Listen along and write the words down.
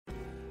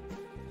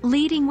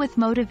Leading with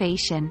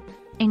motivation.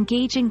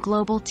 Engaging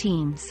global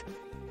teams.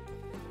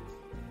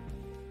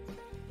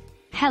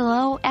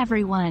 Hello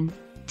everyone.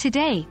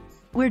 Today,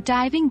 we're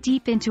diving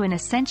deep into an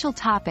essential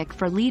topic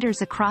for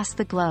leaders across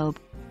the globe: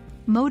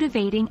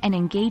 motivating and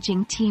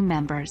engaging team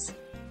members.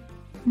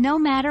 No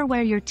matter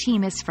where your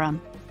team is from,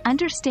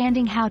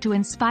 understanding how to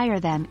inspire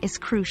them is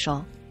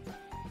crucial.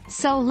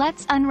 So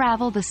let's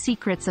unravel the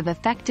secrets of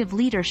effective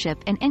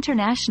leadership in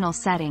international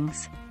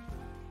settings.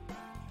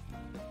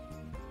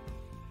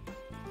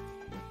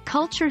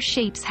 Culture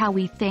shapes how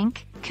we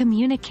think,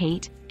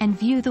 communicate, and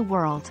view the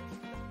world.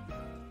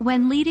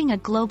 When leading a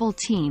global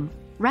team,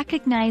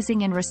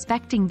 recognizing and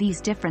respecting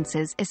these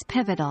differences is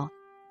pivotal.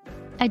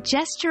 A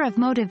gesture of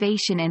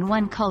motivation in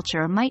one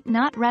culture might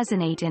not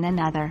resonate in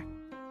another.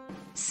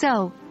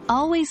 So,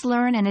 always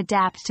learn and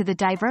adapt to the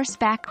diverse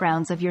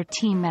backgrounds of your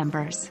team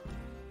members.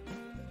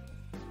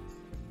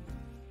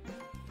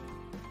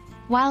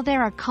 While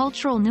there are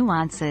cultural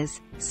nuances,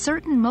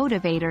 certain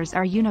motivators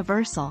are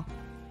universal.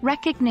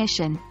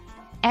 Recognition.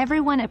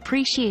 Everyone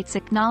appreciates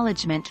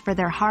acknowledgement for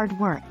their hard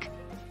work.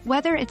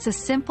 Whether it's a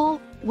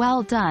simple,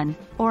 "well done,"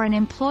 or an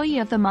Employee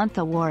of the Month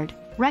award,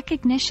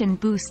 recognition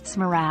boosts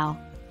morale.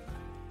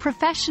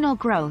 Professional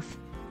growth.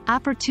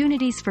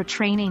 Opportunities for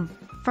training,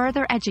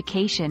 further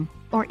education,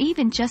 or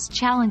even just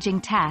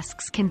challenging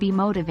tasks can be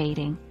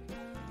motivating.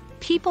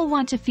 People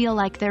want to feel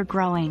like they're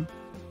growing.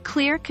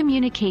 Clear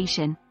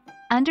communication.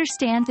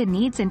 Understand the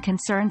needs and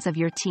concerns of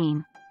your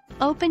team.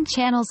 Open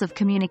channels of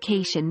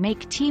communication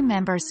make team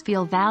members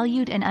feel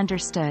valued and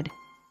understood.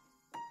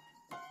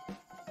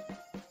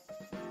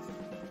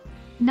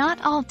 Not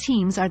all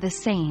teams are the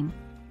same.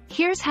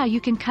 Here's how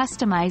you can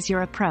customize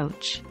your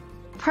approach.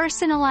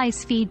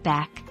 Personalize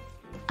feedback.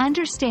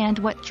 Understand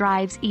what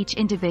drives each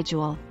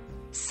individual.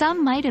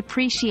 Some might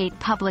appreciate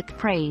public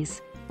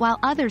praise, while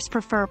others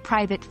prefer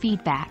private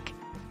feedback.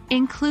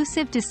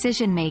 Inclusive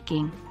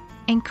decision-making.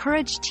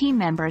 Encourage team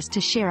members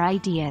to share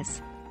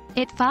ideas.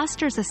 It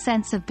fosters a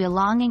sense of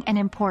belonging and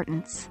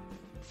importance.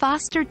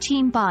 Foster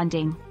team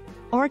bonding.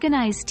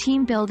 Organize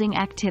team-building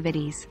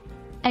activities.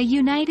 A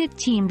united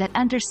team that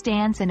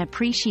understands and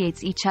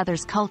appreciates each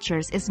other's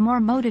cultures is more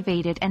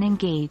motivated and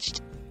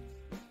engaged.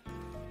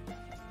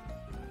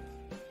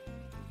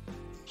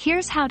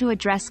 Here's how to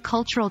address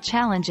cultural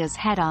challenges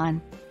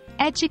head-on.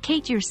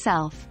 Educate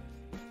yourself.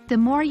 The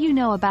more you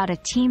know about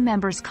a team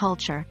member's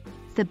culture,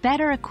 the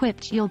better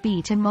equipped you'll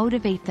be to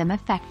motivate them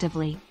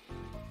effectively.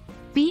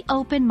 Be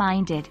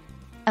open-minded.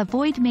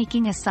 Avoid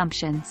making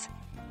assumptions.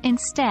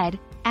 Instead,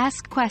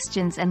 ask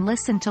questions and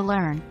listen to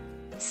learn.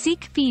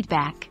 Seek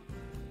feedback.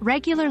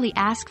 Regularly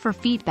ask for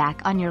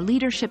feedback on your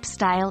leadership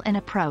style and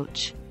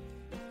approach.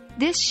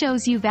 This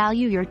shows you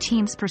value your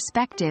team's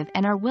perspective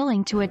and are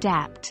willing to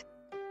adapt.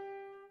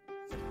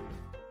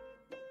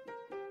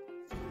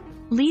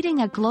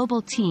 Leading a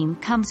global team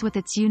comes with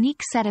its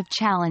unique set of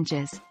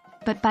challenges,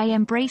 but by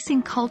embracing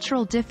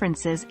cultural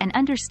differences and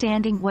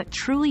understanding what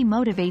truly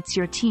motivates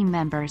your team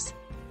members,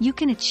 you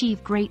can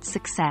achieve great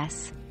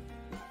success.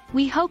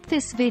 We hope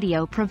this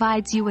video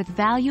provides you with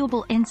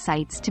valuable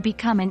insights to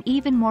become an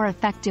even more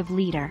effective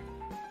leader.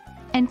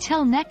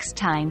 Until next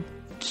time,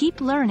 keep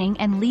learning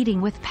and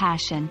leading with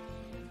passion.